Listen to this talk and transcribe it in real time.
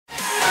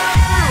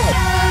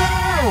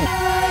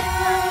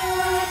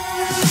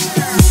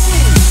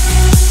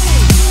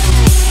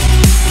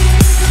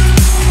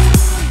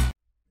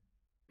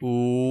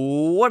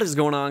What is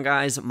going on,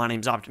 guys? My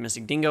name's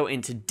StDx Dingo,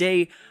 and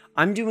today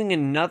I'm doing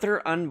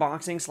another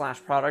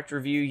unboxing/product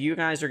review. You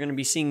guys are going to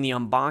be seeing the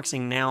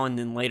unboxing now, and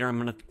then later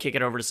I'm going to kick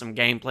it over to some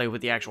gameplay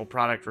with the actual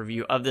product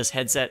review of this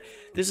headset.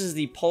 This is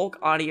the Polk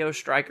Audio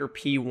Striker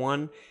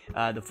P1,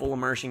 the full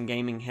immersion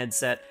gaming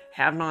headset.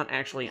 Have not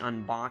actually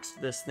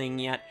unboxed this thing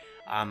yet.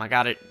 I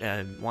got it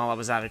while I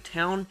was out of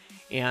town,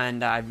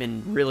 and I've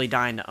been really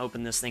dying to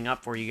open this thing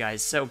up for you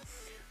guys. So,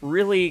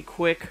 really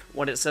quick,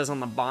 what it says on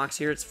the box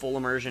here, it's full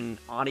immersion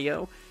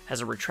audio, has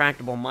a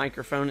retractable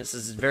microphone. It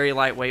says it's very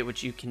lightweight,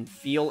 which you can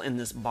feel in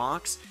this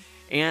box,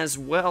 as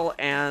well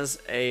as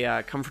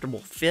a comfortable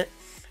fit,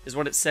 is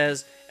what it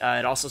says.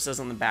 It also says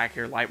on the back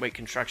here, lightweight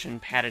construction,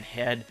 padded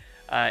head,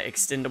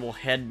 extendable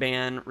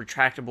headband,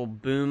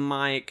 retractable boom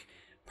mic,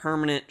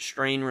 permanent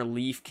strain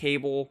relief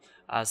cable,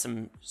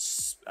 some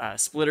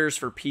splitters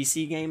for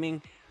PC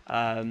gaming,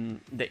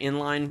 the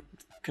inline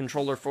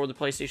controller for the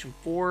PlayStation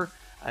 4,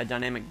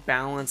 dynamic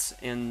balance,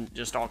 and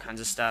just all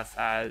kinds of stuff.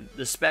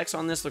 The specs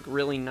on this look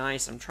really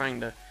nice. I'm trying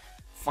to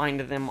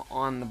find them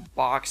on the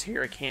box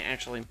here. I can't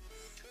actually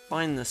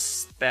find the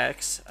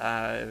specs.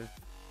 But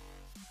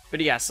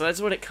yeah, so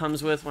that's what it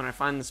comes with. When I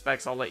find the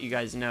specs, I'll let you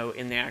guys know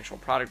in the actual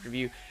product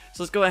review.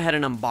 So let's go ahead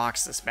and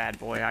unbox this bad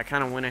boy. I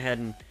kind of went ahead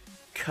and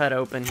cut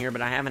open here,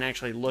 but I haven't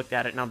actually looked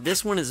at it. Now,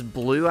 this one is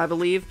blue, I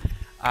believe.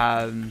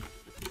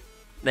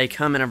 They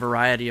come in a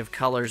variety of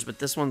colors, but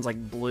this one's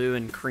like blue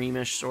and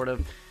creamish, sort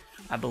of.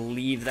 I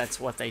believe that's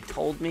what they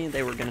told me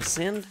they were going to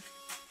send.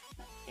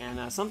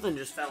 And something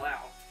just fell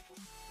out,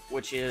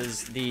 which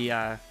is the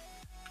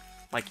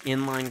like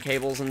inline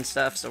cables and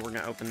stuff. So we're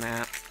going to open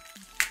that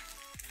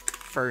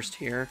first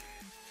here.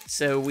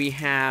 So we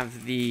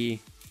have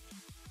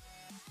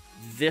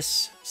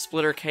this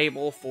splitter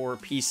cable for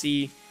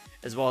PC,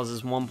 as well as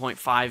this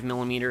 1.5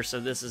 millimeter. So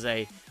this is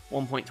a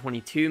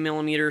 1.22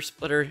 millimeter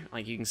splitter,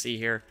 like you can see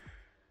here,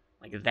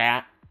 like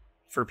that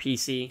for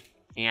PC.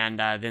 And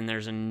then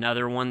there's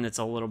another one that's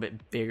a little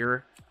bit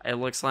bigger, it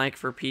looks like,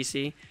 for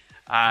PC.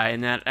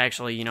 And that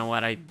actually, you know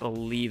what, I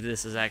believe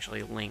this is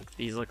actually linked.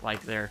 These look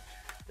like they're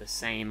the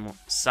same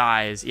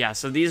size. Yeah,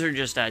 so these are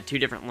just two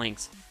different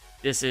links.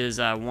 This is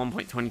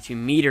 1.22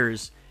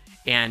 meters,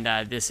 and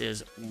this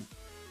is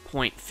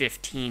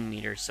 0.15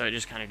 meters. So it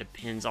just kind of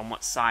depends on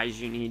what size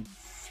you need.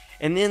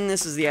 And then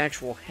this is the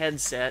actual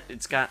headset.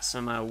 It's got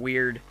some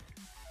weird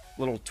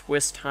little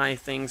twist tie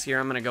things here.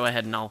 I'm going to go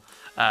ahead and I'll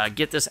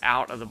get this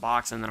out of the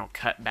box, and then I'll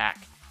cut back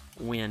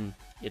when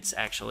it's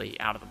actually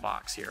out of the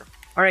box here.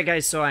 Alright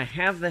guys, so I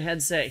have the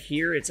headset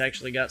here. It's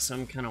actually got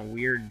some kind of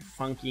weird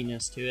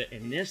funkiness to it,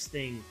 and this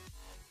thing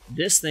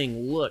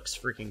looks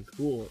freaking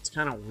cool. It's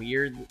kind of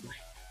weird.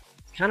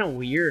 It's kind of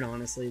weird,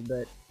 honestly,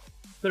 but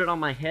put it on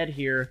my head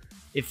here.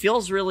 It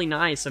feels really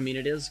nice. I mean,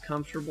 it is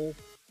comfortable.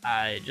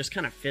 It just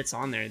kind of fits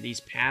on there. These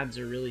pads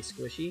are really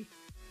squishy.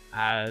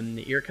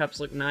 The ear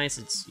cups look nice.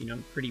 It's, you know,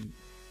 pretty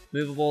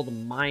movable. The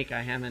mic,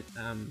 I haven't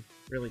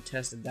really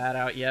tested that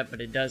out yet, but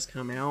it does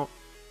come out.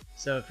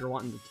 So if you're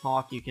wanting to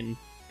talk, you can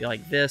be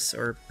like this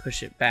or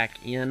push it back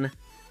in.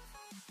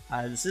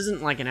 This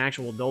isn't like an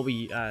actual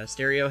Dolby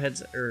stereo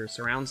headset or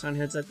surround sound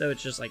headset, though.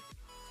 It's just like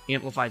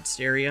amplified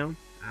stereo.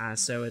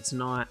 So it's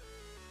not,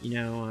 you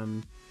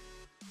know,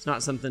 it's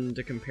not something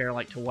to compare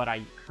like to what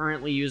I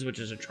currently use, which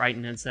is a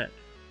Triton headset.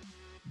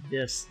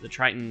 The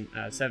Triton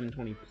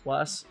 720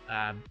 Plus,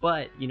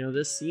 but you know,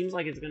 this seems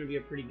like it's going to be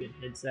a pretty good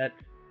headset.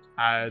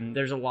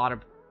 There's a lot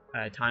of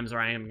times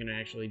where I am going to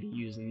actually be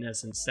using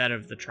this instead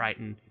of the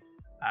Triton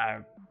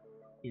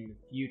in the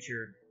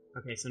future.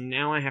 Okay, so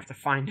now I have to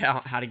find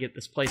out how to get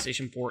this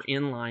PlayStation 4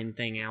 inline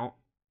thing out.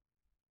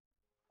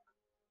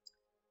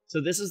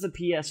 So this is the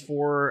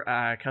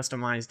PS4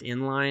 customized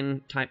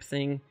inline type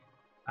thing.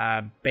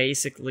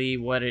 Basically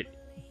what it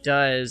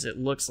does, it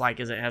looks like,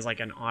 is it has like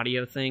an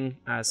audio thing.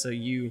 So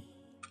you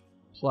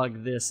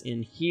plug this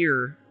in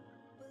here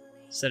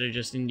instead of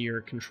just into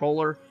your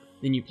controller,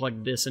 then you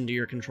plug this into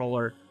your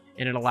controller,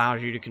 and it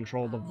allows you to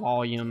control the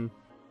volume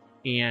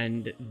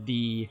and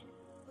the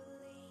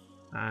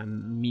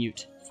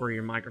mute for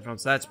your microphone.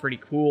 So that's pretty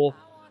cool.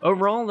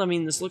 Overall, I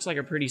mean, this looks like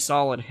a pretty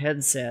solid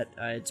headset.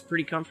 It's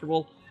pretty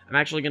comfortable. I'm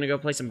actually going to go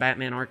play some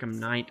Batman Arkham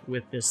Knight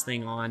with this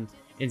thing on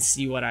and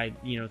see what I,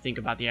 you know, think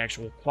about the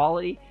actual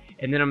quality.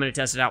 And then I'm going to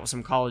test it out with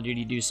some Call of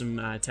Duty, do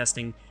some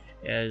testing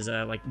as,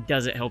 like,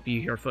 does it help you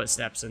hear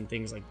footsteps and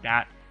things like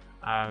that.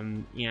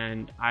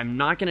 And I'm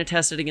not going to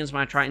test it against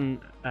my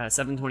Triton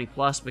 720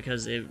 Plus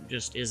because it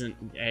just isn't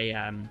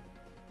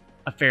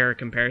a fair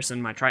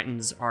comparison. My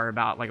Tritons are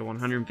about like a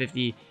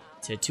 $150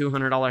 to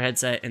 $200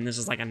 headset, and this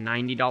is like a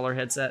 $90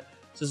 headset.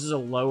 So this is a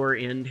lower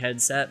end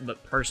headset,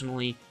 but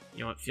personally,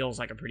 you know, it feels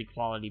like a pretty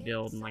quality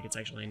build and like it's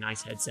actually a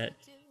nice headset.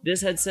 This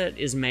headset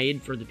is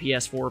made for the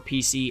PS4,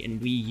 PC, and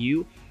Wii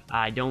U.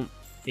 I don't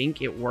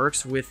think it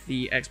works with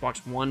the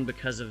Xbox One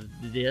because of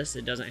this.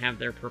 It doesn't have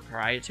their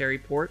proprietary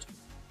port.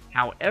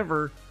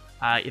 However,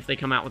 if they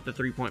come out with the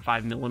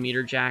 3.5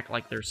 millimeter jack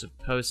like they're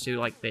supposed to,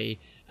 like they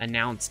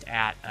announced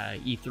at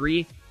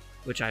E3,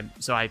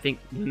 so I think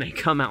when they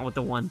come out with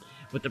the one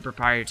with the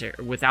proprietary,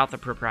 without the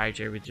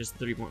proprietary, with just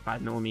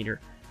 3.5 millimeter,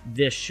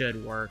 this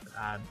should work.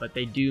 But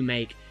they do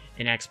make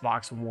an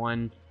Xbox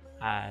One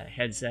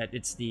headset.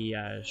 It's the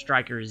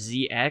Striker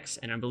ZX,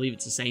 and I believe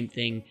it's the same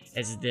thing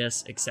as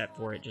this, except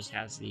for it just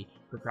has the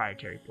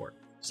proprietary port.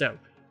 So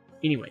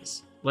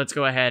anyways, let's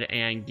go ahead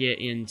and get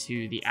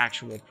into the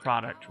actual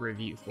product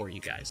review for you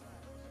guys.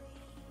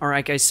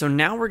 Alright guys, so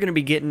now we're going to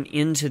be getting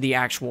into the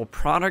actual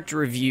product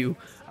review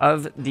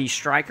of the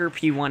Striker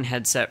P1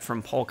 headset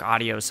from Polk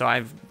Audio. So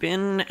I've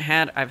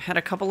had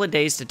a couple of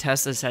days to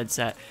test this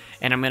headset,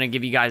 and I'm going to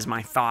give you guys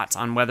my thoughts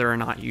on whether or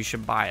not you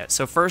should buy it.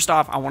 So first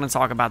off, I want to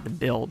talk about the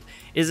build.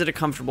 Is it a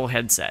comfortable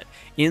headset?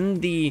 In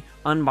the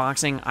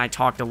unboxing, I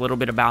talked a little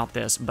bit about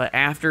this, but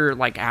after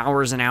like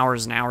hours and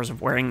hours and hours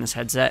of wearing this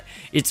headset,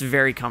 it's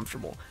very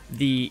comfortable.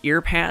 The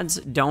ear pads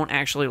don't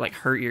actually like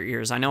hurt your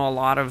ears. I know a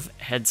lot of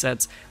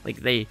headsets, like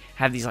they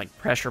have these like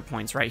pressure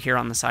points right here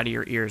on the side of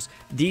your ears.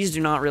 These do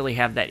not really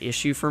have that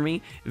issue for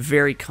me.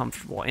 Very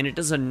comfortable, and it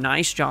does a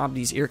nice job.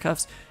 These ear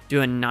cuffs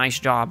do a nice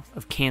job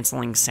of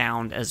canceling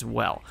sound as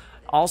well.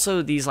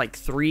 Also, these like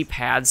 3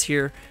 pads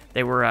here,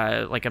 they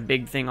were like a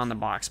big thing on the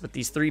box, but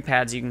these 3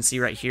 pads you can see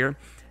right here,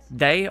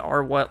 they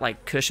are what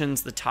like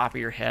cushions the top of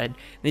your head.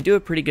 They do a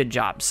pretty good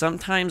job.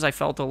 Sometimes I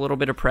felt a little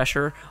bit of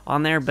pressure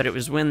on there, but it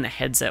was when the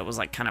headset was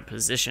like kind of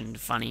positioned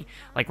funny,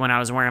 like when I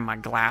was wearing my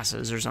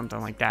glasses or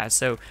something like that.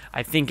 So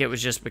I think it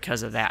was just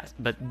because of that.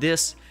 But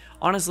this,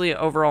 honestly,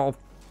 overall,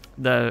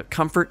 the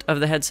comfort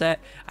of the headset,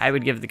 I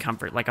would give the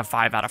comfort like a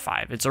 5 out of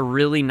 5. It's a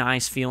really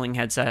nice feeling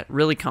headset,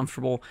 really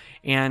comfortable,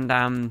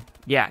 and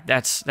yeah,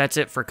 that's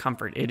it for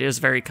comfort. It is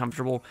very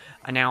comfortable.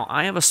 Now,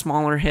 I have a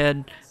smaller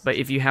head, but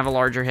if you have a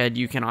larger head,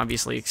 you can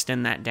obviously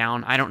extend that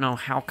down. I don't know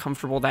how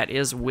comfortable that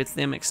is with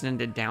them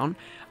extended down.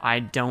 I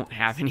don't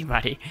have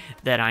anybody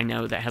that I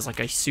know that has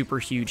like a super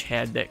huge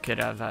head that could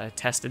have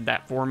tested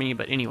that for me,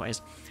 but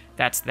anyways,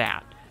 that's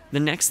that. The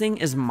next thing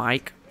is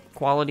mic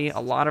quality. A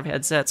lot of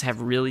headsets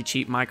have really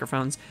cheap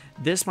microphones.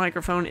 This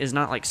microphone is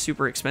not like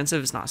super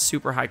expensive, it's not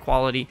super high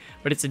quality,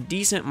 but it's a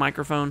decent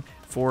microphone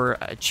for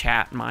a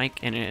chat mic,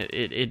 and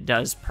it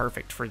does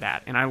perfect for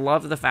that. And I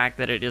love the fact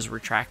that it is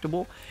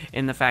retractable,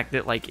 and the fact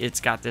that like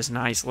it's got this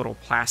nice little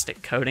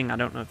plastic coating. I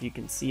don't know if you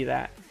can see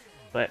that,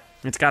 but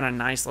it's got a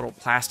nice little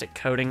plastic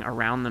coating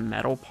around the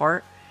metal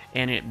part,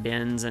 and it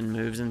bends and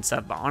moves and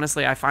stuff. But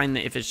honestly, I find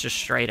that if it's just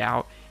straight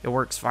out, it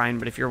works fine.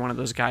 But if you're one of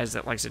those guys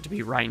that likes it to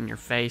be right in your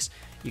face,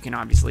 you can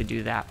obviously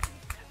do that.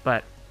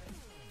 But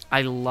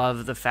I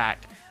love the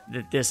fact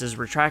that this is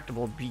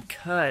retractable,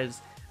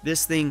 because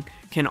this thing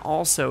can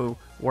also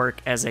work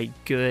as a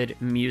good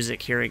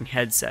music hearing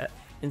headset.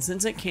 And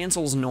since it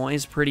cancels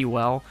noise pretty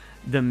well,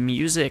 the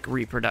music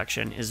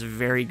reproduction is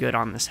very good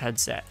on this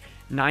headset.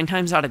 9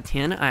 times out of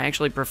 10, I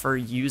actually prefer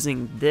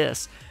using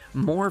this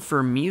more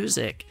for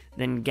music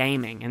than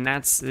gaming, and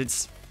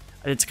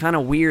it's kind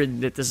of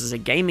weird that this is a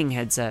gaming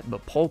headset,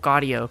 but Polk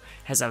Audio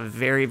has a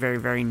very, very,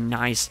 very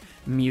nice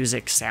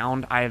music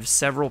sound. I have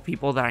several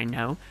people that I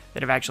know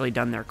that have actually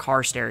done their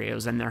car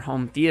stereos and their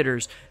home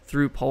theaters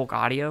through Polk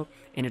Audio,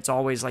 and it's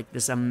always like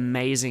this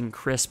amazing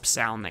crisp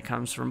sound that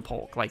comes from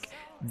Polk. Like,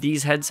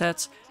 these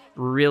headsets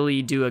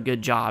really do a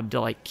good job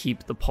to like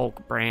keep the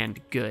Polk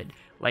brand good.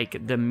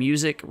 Like, the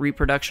music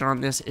reproduction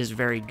on this is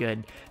very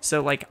good.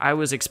 So like, I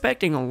was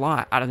expecting a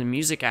lot out of the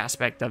music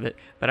aspect of it,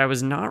 but I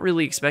was not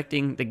really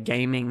expecting the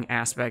gaming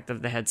aspect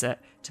of the headset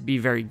to be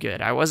very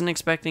good. I wasn't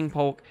expecting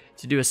Polk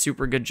to do a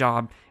super good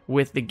job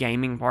with the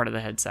gaming part of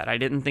the headset. I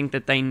didn't think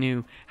that they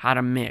knew how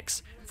to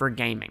mix for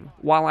gaming.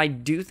 While I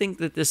do think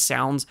that this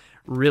sounds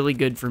really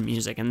good for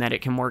music and that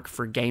it can work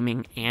for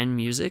gaming and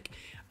music,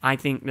 I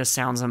think this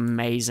sounds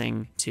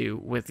amazing too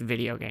with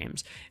video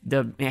games.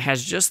 It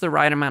has just the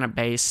right amount of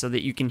bass so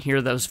that you can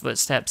hear those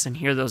footsteps and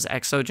hear those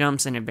exo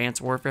jumps in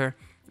Advanced Warfare.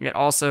 It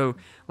also,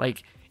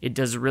 like, it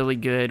does really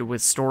good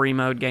with story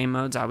mode game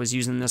modes. I was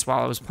using this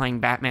while I was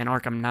playing Batman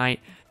Arkham Knight.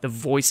 The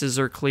voices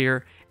are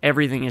clear.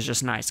 Everything is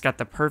just nice. It's got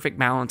the perfect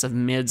balance of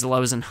mids,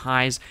 lows, and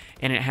highs,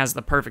 and it has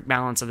the perfect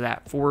balance of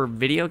that for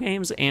video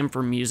games and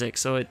for music.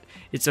 So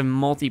it's a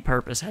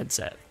multi-purpose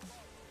headset.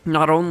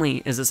 Not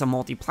only is this a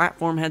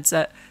multi-platform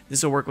headset,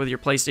 this will work with your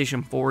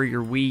PlayStation 4,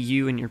 your Wii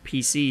U, and your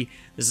PC.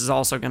 This is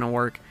also going to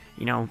work,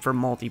 you know, for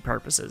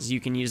multi-purposes.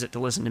 You can use it to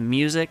listen to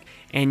music,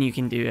 and you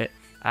can do it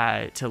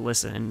to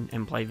listen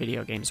and play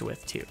video games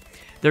with too.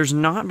 There's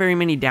not very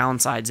many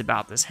downsides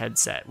about this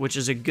headset, which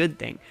is a good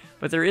thing,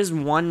 but there is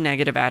one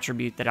negative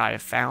attribute that I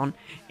have found,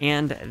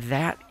 and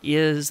that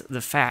is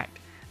the fact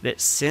that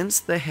since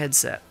the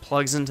headset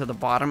plugs into the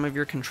bottom of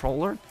your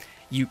controller,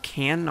 you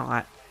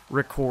cannot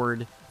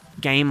record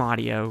game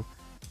audio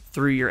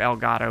through your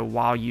Elgato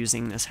while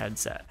using this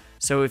headset.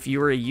 So if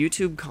you're a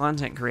YouTube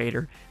content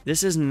creator,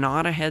 this is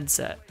not a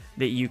headset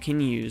that you can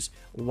use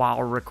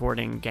while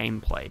recording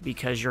gameplay,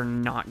 because you're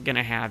not going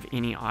to have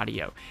any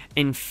audio.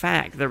 In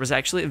fact, there was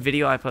actually a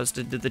video I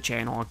posted to the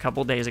channel a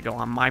couple days ago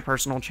on my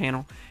personal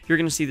channel. You're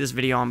going to see this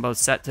video on both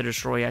Set to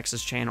Destroy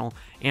X's channel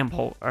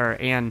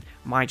and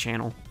my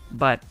channel,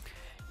 but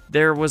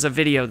there was a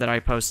video that I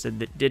posted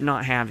that did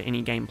not have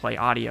any gameplay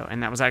audio,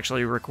 and that was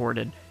actually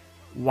recorded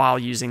while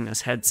using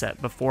this headset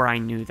before I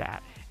knew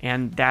that.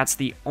 and that's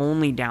the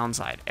only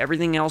downside.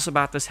 Everything else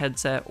about this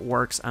headset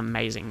works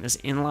amazing. This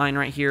inline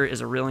right here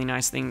is a really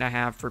nice thing to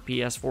have for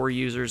PS4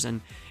 users,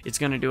 and it's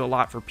going to do a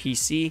lot for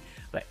PC,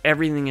 but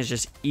everything is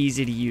just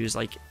easy to use.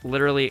 Like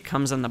literally it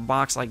comes in the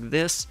box like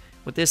this.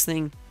 With this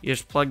thing, you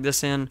just plug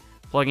this in,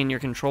 plug in your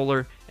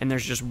controller, and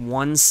there's just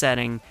one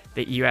setting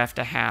that you have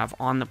to have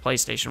on the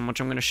PlayStation, which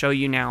I'm going to show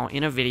you now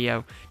in a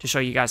video to show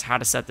you guys how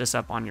to set this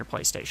up on your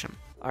PlayStation.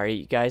 Alright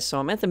you guys, so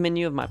I'm at the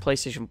menu of my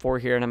PlayStation 4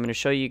 here, and I'm going to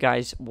show you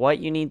guys what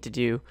you need to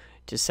do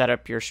to set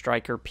up your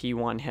Striker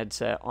P1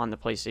 headset on the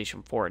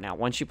PlayStation 4. Now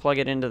once you plug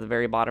it into the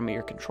very bottom of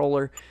your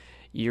controller,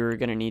 you're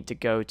going to need to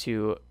go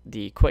to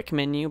the quick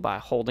menu by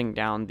holding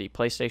down the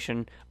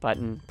PlayStation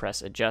button,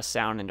 press adjust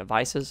sound and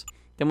devices.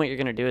 Then what you're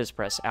going to do is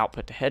press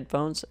output to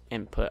headphones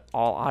and put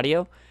all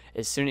audio.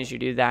 As soon as you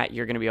do that,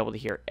 you're going to be able to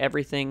hear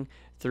everything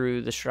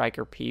through the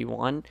Striker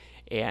P1,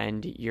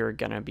 and you're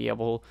going to be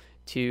able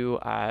to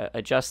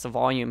adjust the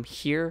volume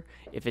here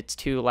if it's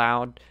too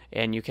loud,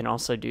 and you can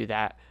also do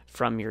that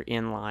from your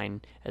inline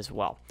as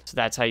well. So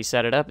that's how you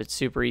set it up. It's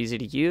super easy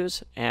to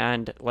use,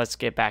 and let's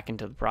get back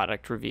into the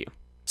product review.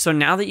 So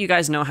now that you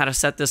guys know how to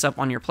set this up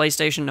on your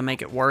PlayStation to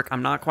make it work,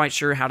 I'm not quite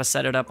sure how to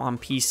set it up on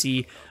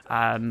PC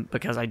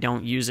because I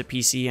don't use a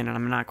PC, and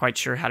I'm not quite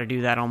sure how to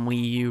do that on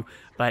Wii U,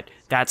 but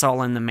that's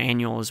all in the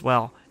manual as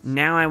well.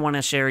 Now I want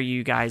to share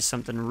you guys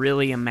something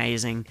really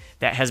amazing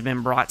that has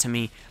been brought to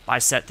me by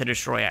Set to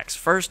Destroy X.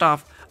 First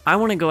off, I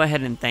want to go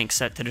ahead and thank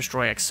Set to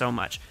Destroy X so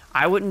much.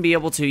 I wouldn't be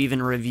able to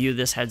even review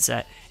this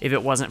headset if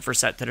it wasn't for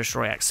Set to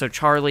Destroy X. So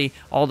Charlie,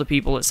 all the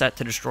people at Set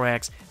to Destroy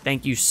X,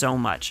 thank you so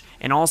much.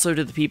 And also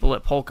to the people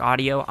at Polk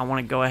Audio, I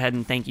want to go ahead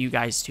and thank you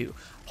guys too.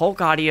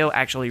 Polk Audio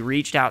actually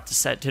reached out to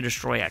Set to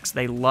Destroy X.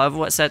 They love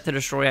what Set to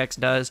Destroy X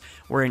does.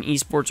 We're an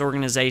esports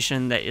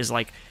organization that is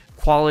like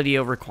quality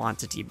over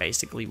quantity,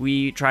 basically.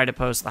 We try to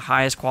post the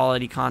highest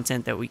quality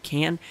content that we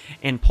can,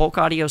 and Polk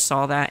Audio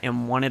saw that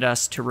and wanted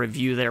us to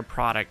review their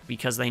product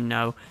because they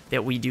know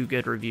that we do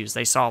good reviews.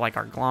 They saw like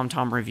our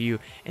Glomtom review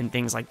and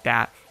things like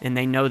that, and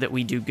they know that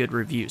we do good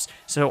reviews.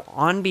 So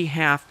on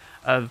behalf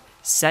of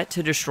Set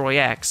to Destroy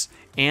X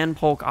and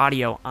Polk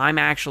Audio, I'm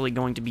actually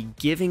going to be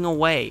giving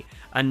away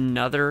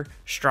another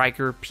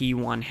Striker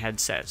P1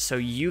 headset. So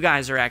you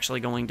guys are actually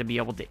going to be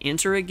able to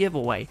enter a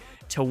giveaway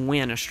to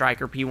win a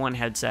Striker P1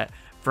 headset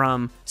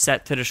from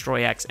Set to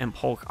Destroy X and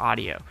Polk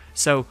Audio.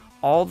 So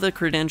all the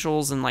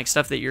credentials and like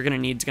stuff that you're going to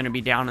need is going to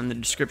be down in the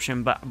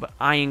description, but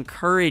I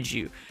encourage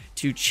you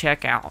to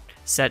check out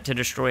Set to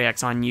Destroy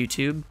X on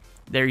YouTube.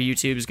 Their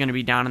YouTube is going to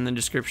be down in the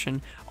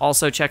description.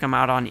 Also check them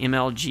out on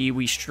MLG.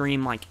 We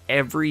stream like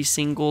every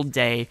single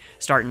day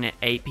starting at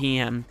 8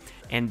 p.m.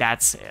 and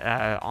that's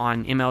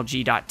on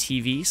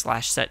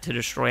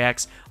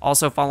mlg.tv/SetToDestroyX.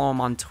 Also follow them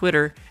on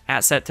Twitter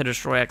at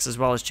SetToDestroyX, as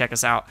well as check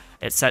us out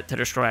at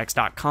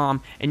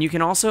SetToDestroyX.com. And you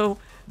can also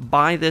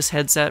buy this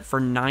headset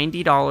for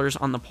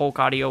 $90 on the Polk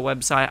Audio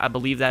website. I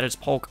believe that is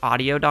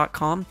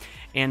polkaudio.com.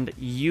 And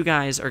you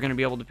guys are going to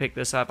be able to pick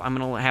this up. I'm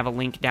going to have a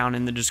link down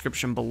in the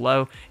description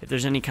below. If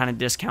there's any kind of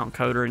discount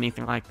code or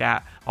anything like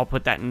that, I'll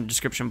put that in the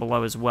description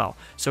below as well.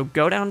 So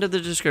go down to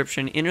the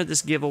description, enter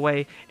this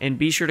giveaway, and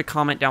be sure to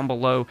comment down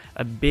below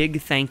a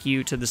big thank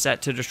you to the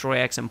Set to Destroy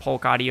X and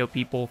Polk Audio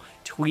people.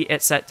 Tweet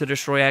at Set to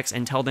Destroy X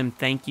and tell them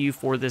thank you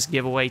for this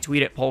giveaway.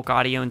 Tweet at Polk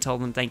Audio and tell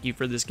them thank you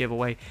for this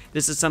giveaway.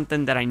 This is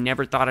something that I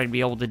never thought I'd be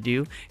able to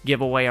do,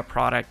 give away a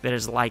product that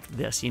is like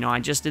this. You know, I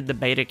just did the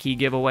beta key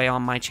giveaway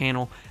on my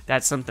channel.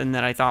 That's something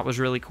that I thought was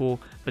really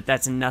cool, but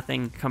that's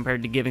nothing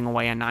compared to giving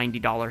away a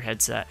 $90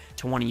 headset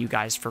to one of you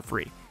guys for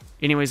free.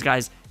 Anyways,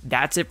 guys,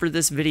 that's it for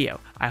this video.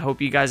 I hope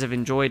you guys have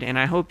enjoyed, and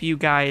I hope you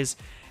guys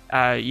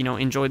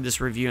enjoyed this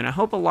review, and I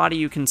hope a lot of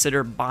you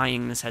consider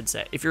buying this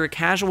headset. If you're a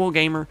casual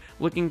gamer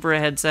looking for a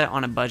headset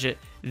on a budget,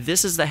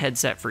 this is the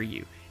headset for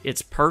you.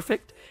 It's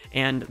perfect,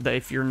 and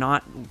if you're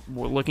not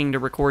looking to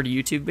record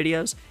YouTube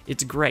videos,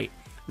 it's great.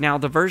 Now,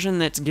 the version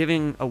that's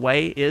giving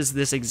away is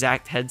this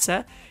exact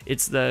headset.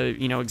 It's the,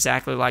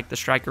 exactly like the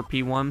Striker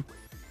P1.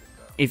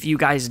 If you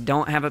guys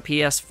don't have a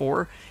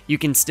PS4, you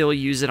can still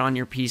use it on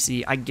your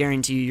PC. I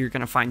guarantee you, you're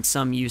going to find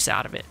some use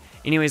out of it.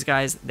 Anyways,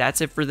 guys,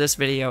 that's it for this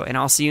video, and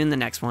I'll see you in the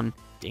next one.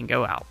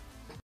 Dingo out.